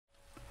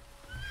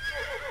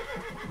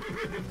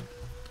Infidel!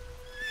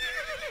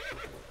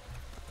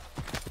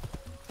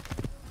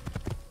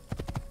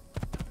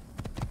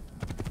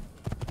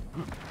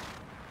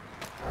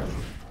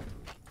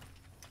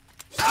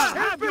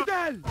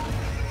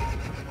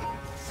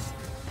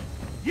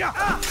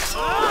 Yeah!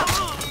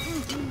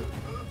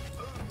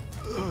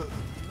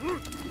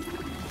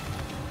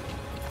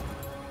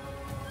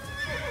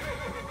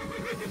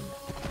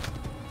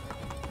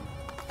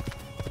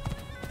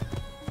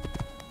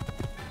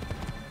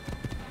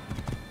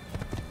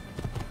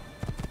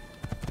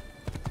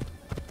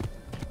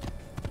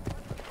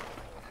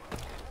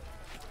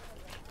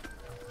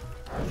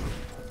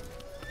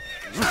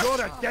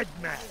 You're a dead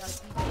man!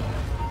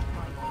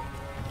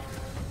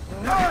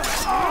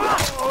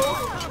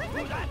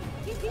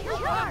 He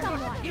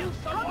killed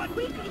someone! How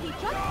quickly he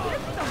just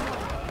killed someone!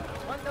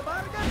 Want the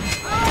bargain?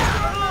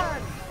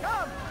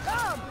 Come!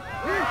 Come!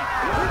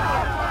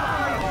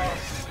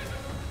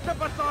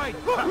 Step aside!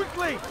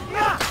 Quickly!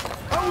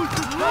 How is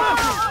this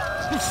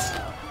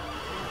possible?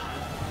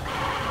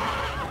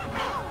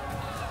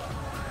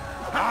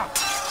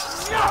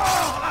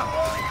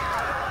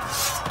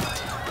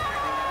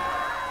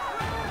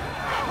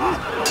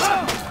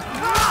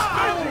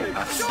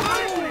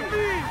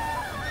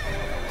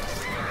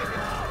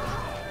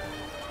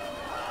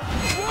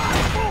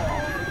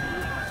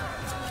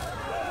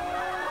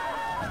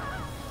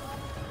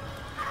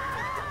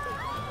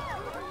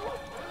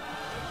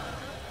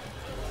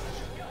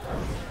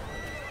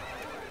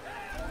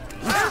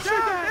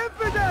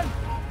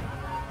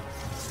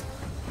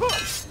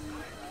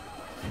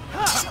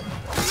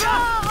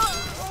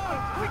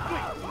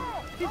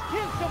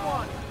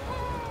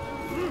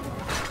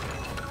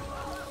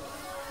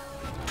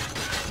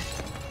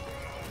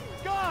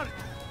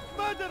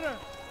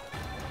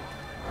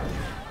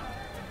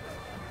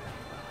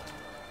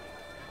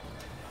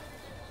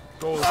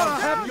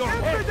 Have your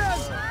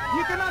evidence!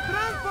 You cannot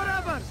run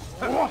forever!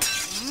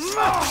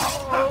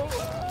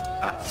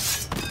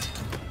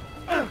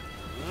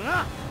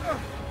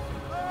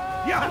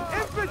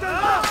 Yeah!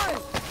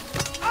 Infidel!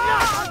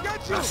 I'll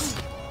get you!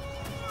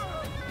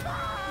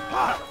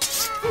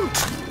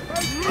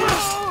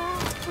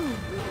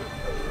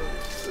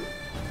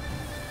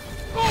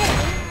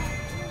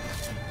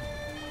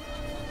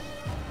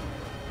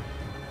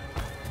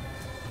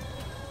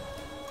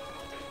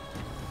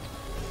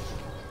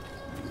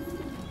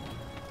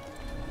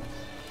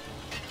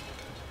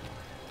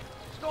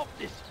 Stop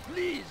this,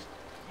 please!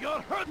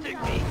 You're hurting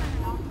me!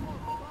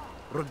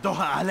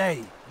 ردوها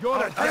علي! You're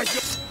a dead...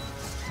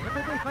 What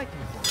are they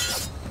fighting for?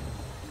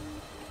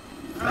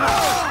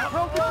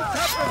 How did this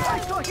happen? I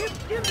saw him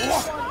kill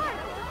someone!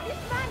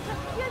 This man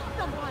just killed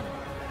someone!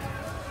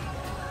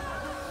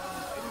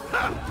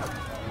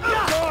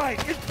 Die!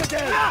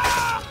 Infidel!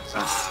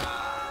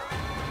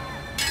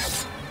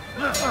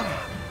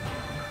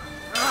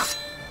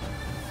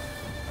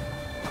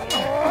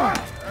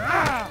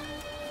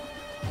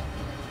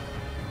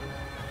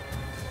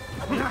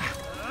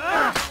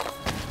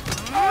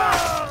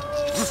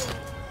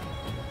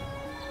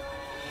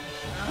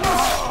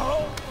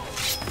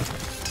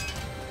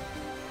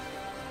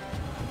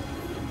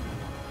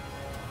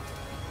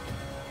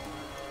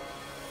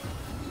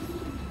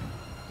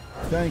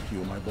 Thank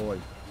you, my boy.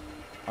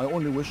 I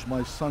only wish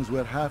my sons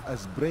were half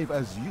as brave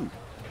as you.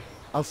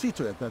 I'll see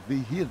to it that they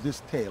hear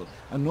this tale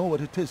and know what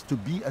it is to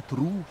be a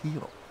true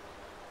hero.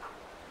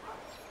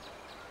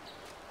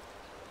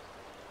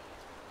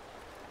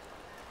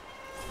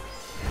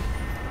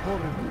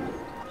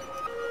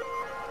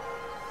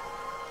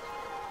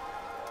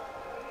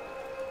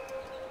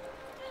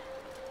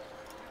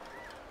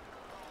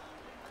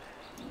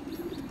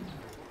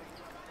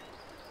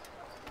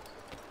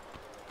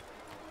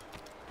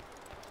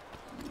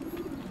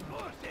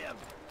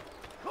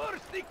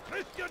 The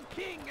Christian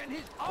king and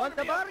his Want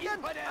the army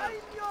of bargain? infidels. I'm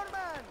your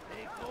man!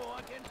 They go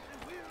against the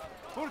will of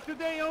God. For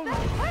today only,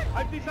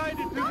 I've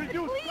decided to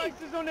reduce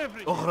prices on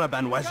everything. اغرب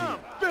عن وجهي.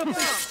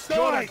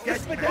 Die,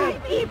 infidel!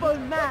 Evil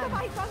man!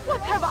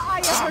 What have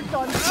I ever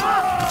done?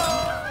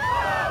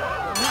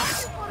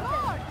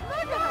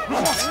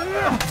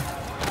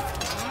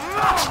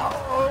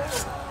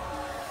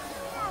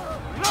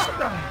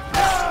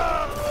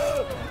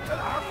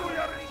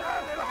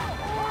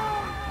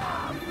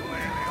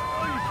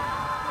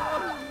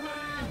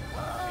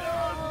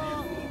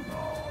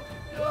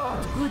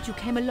 Good you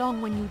came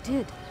along when you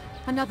did.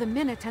 Another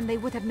minute and they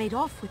would have made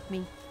off with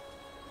me.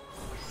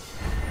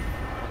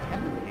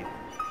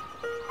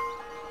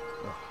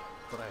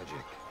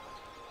 Tragic.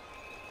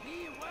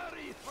 Be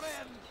wary,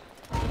 friends.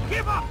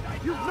 Give up!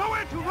 You've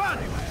nowhere to run!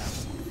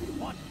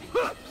 What?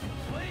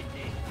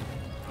 Waiting.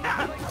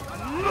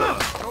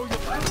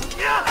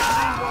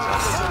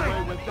 Show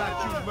your with that,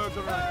 you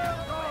murderer.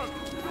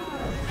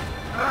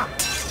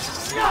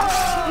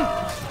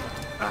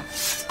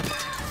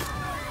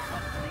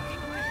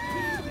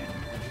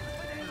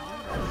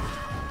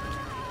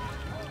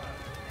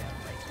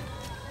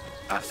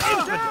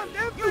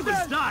 You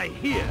will die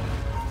here!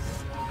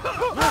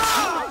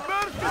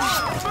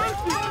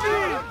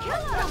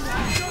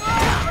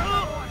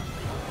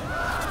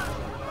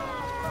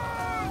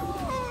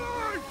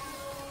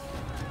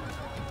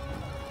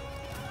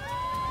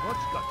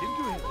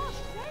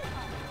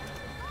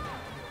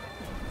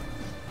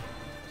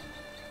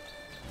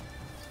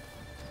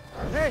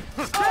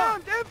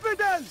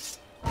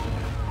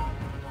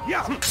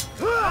 Yeah!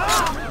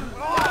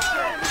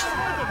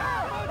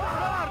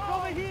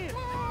 Over here!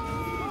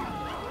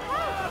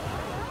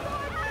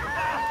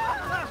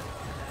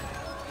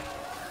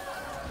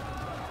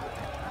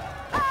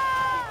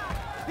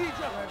 He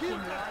just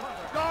killed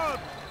that. Guard!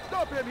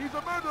 Stop him! He's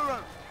a murderer!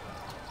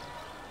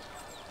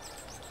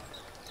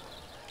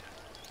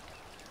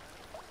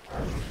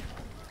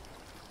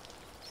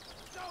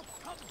 Now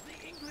comes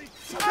the English!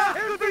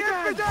 Here's the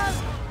infidel!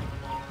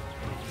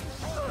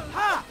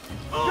 Ha!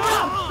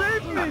 God,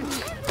 save me!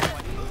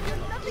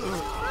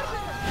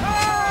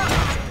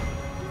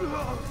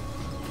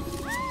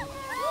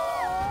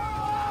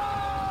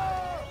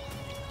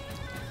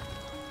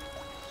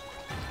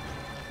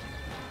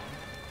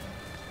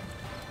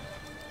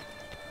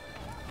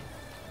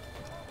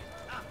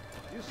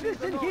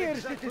 Listen here,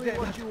 citizen!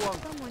 What you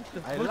want. Someone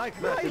should I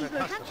like that in a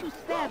Can't custom. you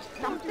stab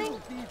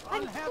something?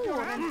 I'm Have your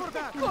poor hand and for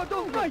that! sick. God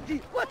almighty!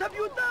 What have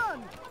you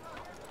done?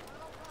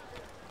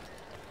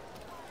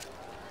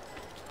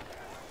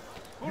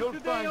 For You'll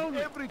today find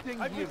only,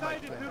 everything I've here, my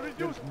decided friend. to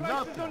reduce There's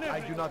prices nothing on I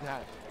everything. do not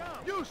have.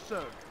 You,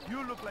 sir,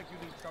 you look like you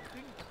need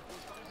something.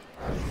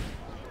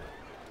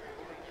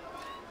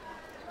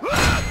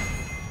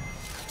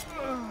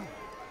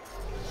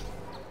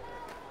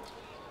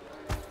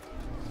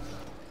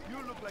 You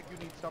look like you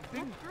need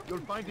something. You'll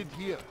find it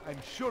here. I'm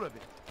sure of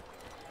it.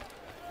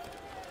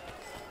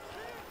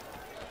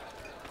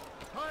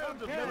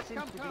 Tired of medicine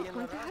to be in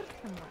Going to hurt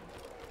someone.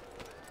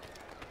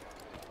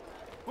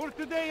 For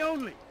today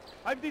only,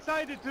 I've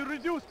decided to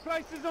reduce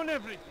prices on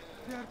everything.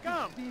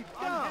 Come,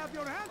 I'll have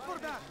your hand for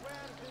that.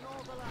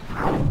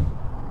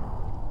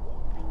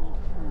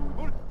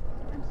 For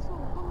I'm so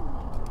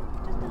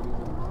hungry. Just a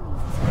little money.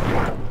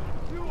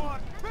 You are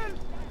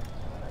filth.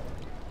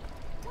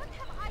 What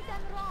have I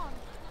done wrong?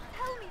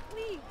 Tell me,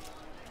 please.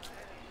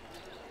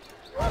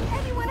 Won't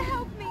anyone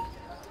help me?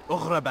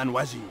 اغرب عن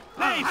وجهي.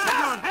 Hey, set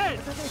your head!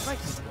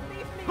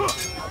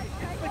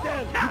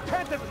 Fidel, you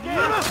can't escape.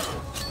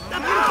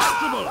 That's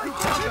impossible!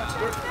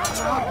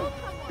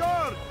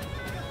 Guard!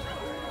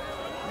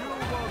 You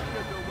won't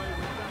get away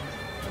with that.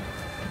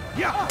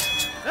 Yeah!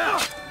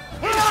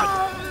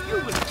 You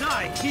will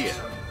die here!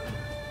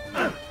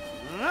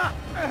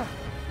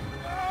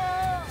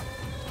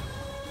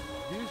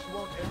 This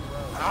won't end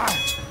well.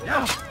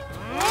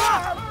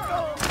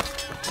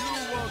 You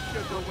won't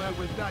get away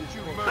with that,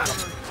 you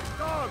murderer.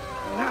 Guard!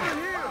 Over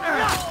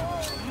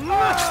here!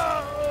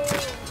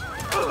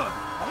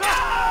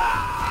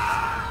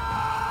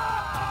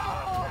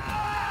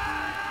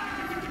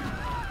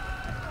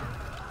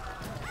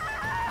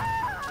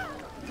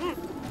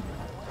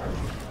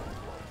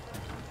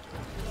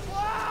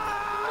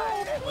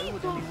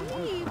 Please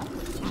don't leave.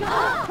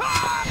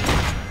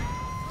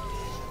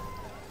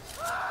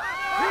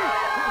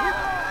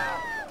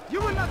 You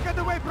will not get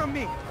away from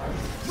me!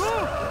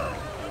 Move!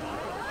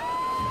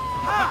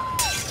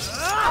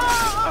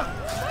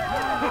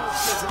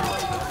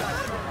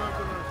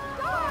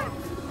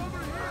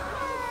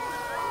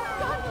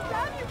 God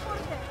damn you for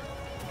this!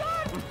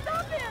 God,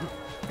 stop him!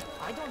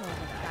 I don't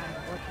understand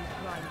what he's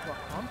trying to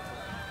accomplish.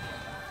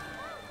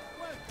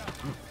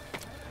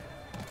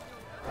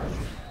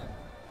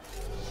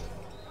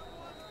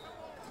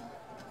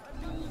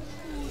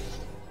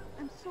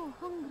 I'm so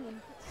hungry.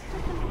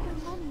 Just a little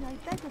money, I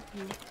beg of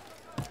you.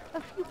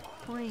 A few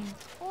coins.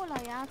 All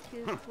I ask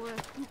is for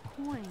a few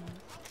coins.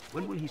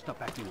 When will he stop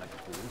acting like a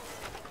fool?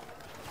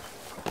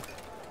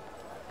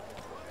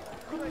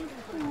 I need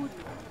food.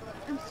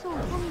 I'm so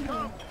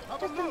hungry.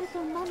 Just a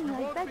little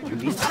money, I beg of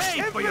you. You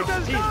pay for your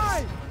sins!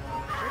 Die!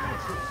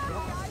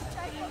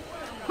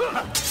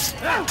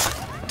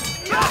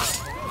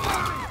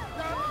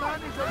 That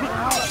man is a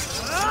murderer!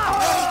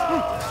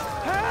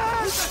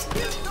 Help!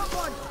 Kill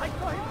someone! I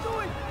saw him do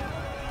it!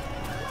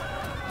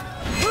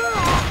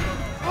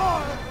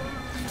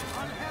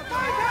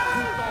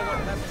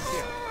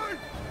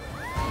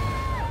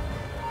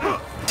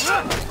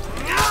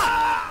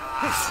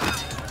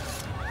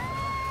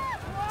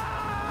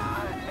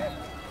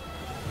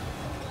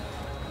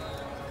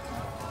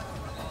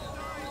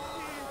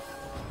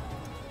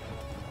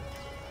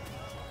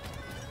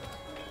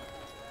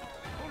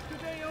 for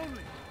today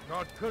only.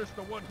 God curse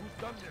the one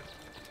who's done this.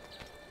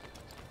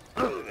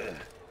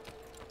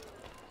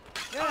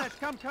 Yes,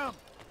 come.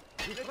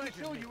 Let me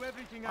show you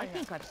everything I I have.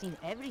 think I've seen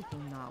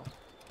everything now.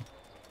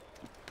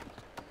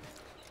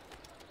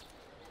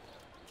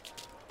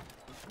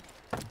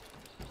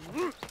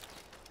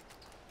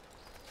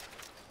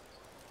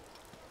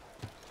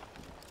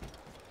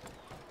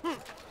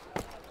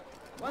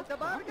 Want a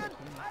bargain? I'm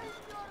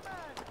your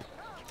man!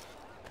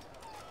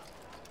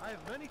 I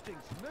have many things,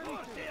 many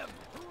Curse things. him!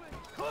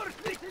 Curse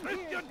the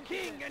Christian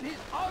king and his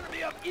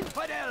army of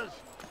infidels!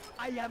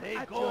 I am They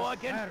at go your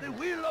against the service.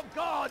 will of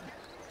God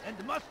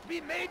and must be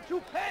made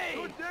to pay!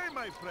 Good day,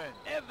 my friend.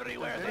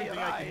 Everywhere Is they there anything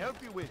I arrive, can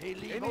help you with? they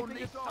leave Anything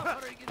only at all?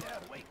 suffering in their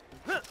wake.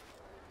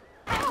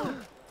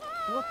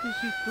 What is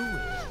he doing?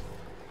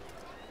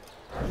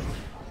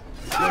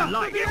 Your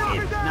life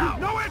ends now!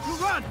 Nowhere to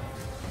run!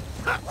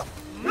 That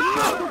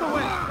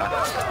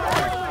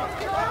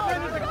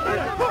man is a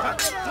killer!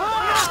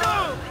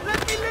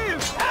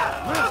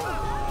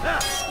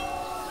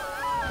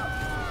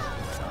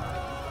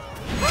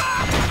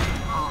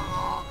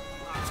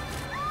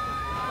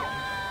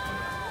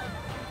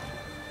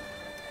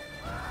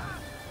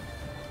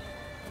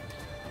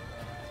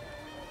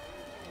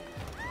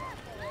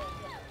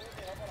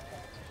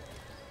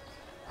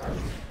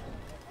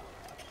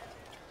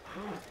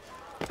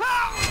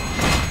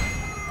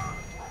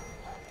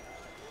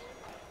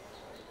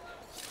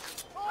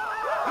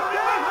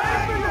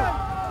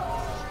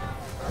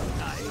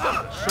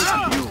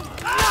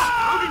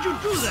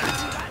 do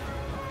that!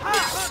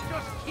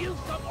 Just kill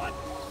someone!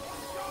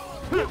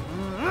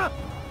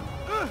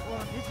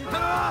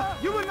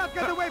 You will not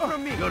get away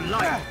from me! Your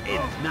life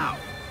ends now!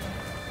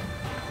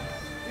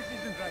 This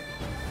isn't right.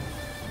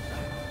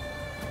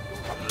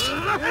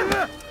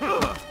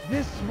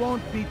 This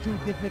won't be too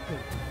difficult.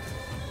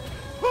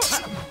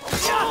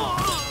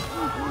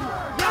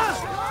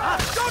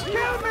 Don't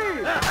kill me!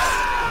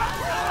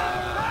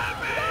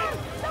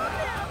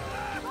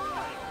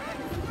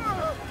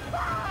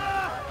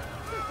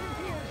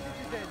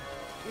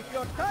 If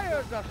your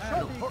tires are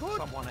shoddy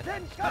good,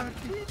 then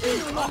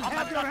you won't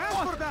have your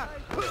hands for that!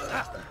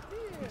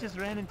 He just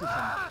ran into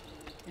someone.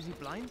 Is he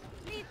blind?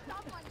 Please,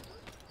 someone.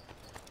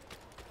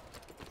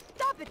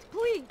 Stop it,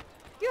 please!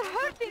 You're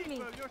hurting me!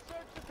 Your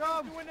search is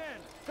come to an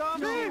end.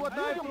 Come No, see what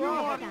you I've don't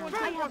brought.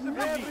 understand. I have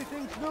nothing.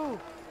 Everything's new.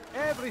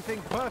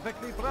 Everything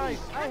perfectly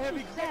priced. I have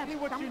exactly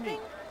what you need.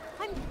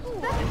 I'm fool.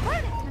 That's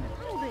hurting.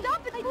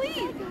 Stop it,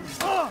 please!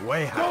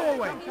 Way out. Go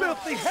away,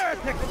 filthy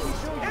heretic!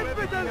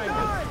 Infidel,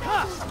 die!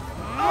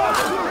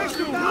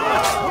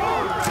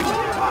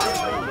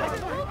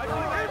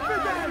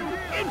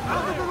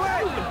 Out of the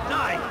way!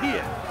 Die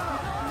here!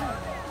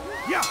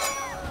 Yeah!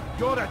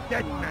 You're a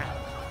dead man!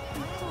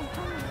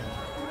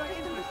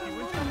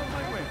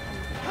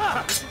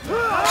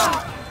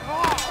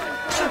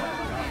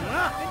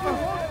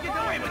 Get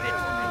away with it!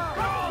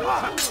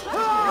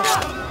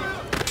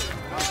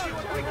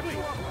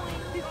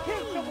 He's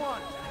killed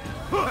someone!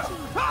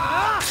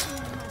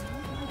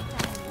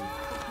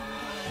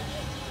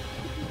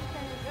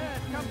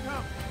 Yes,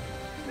 come.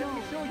 Let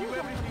me show you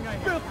everything I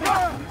have.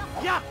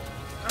 Yeah!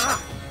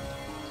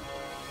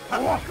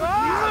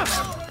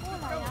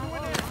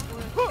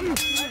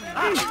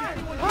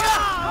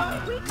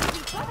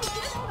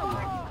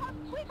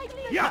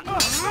 Yeah! You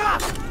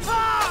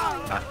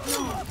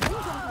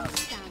don't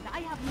understand. I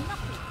have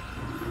nothing.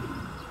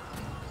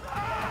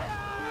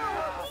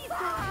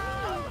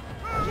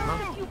 Just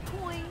a few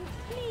coins,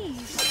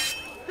 please.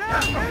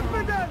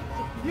 Infidel!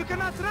 You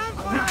cannot run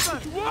forever!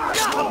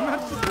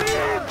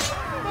 Please!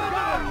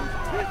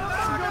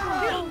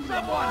 Kill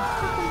someone!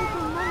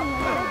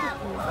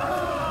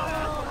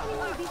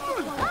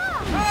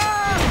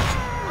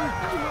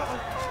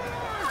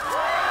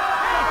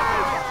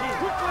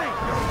 Quickly!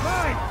 You're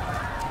mine!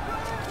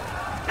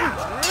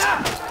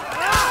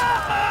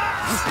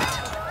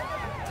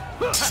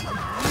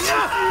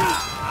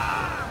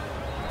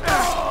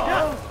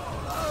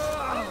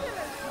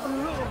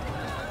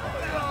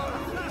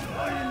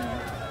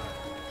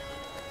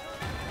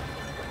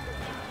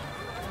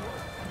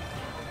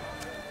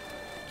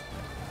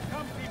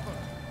 Come, people.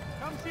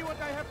 Come see what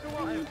I have to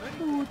offer.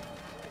 Food.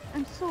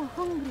 I'm so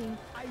hungry.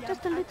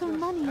 Just a little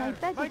money, I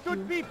beg My of good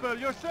you. people,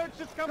 your search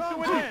has come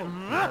to an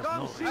end.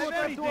 Come see what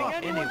everything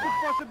anyone could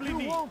possibly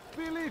need. You won't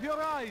believe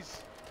your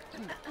eyes.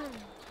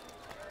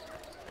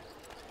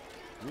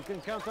 You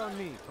can count on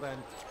me,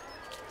 friend.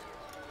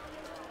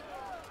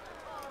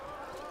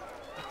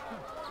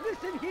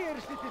 Listen here,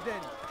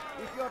 citizens.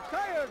 If your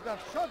tires are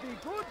shoddy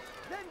goods,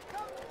 then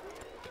come.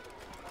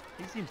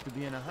 He seems to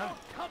be in a hurry.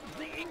 Comes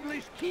the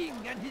English king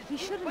and his He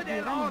shouldn't be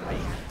infidel running. army.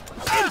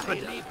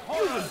 Infidel! You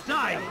will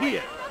die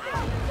here!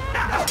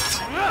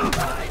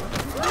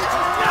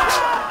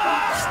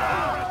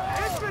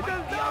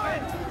 Infidel, die!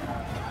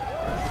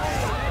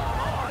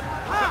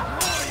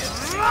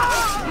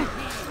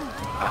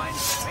 Find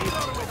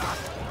favor with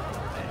us,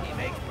 and he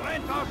may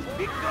grant us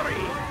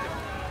victory.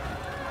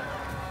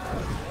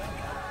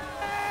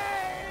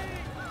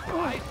 I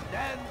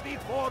stand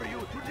before you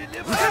to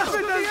deliver.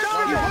 Infidel,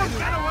 die! You won't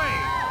get away.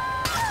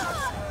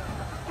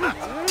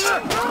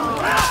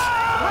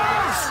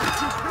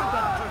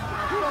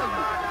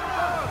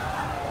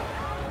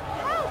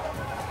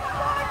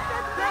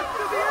 Death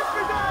to the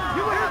infidel!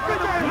 You have to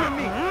die with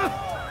me!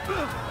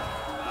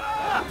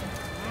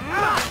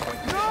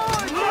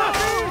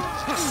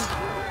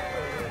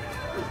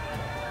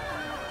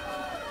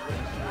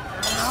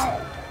 No!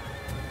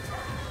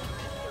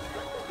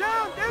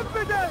 Down,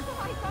 infidel!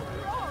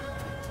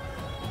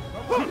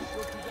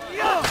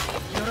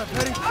 You're a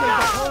very brave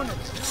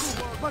opponent,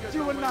 but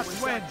you will not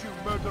win. You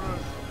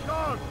murderers!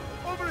 Guard,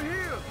 over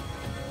here!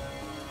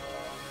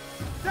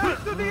 Down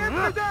to the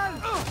infidel!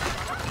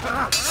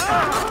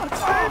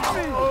 Save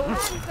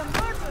me!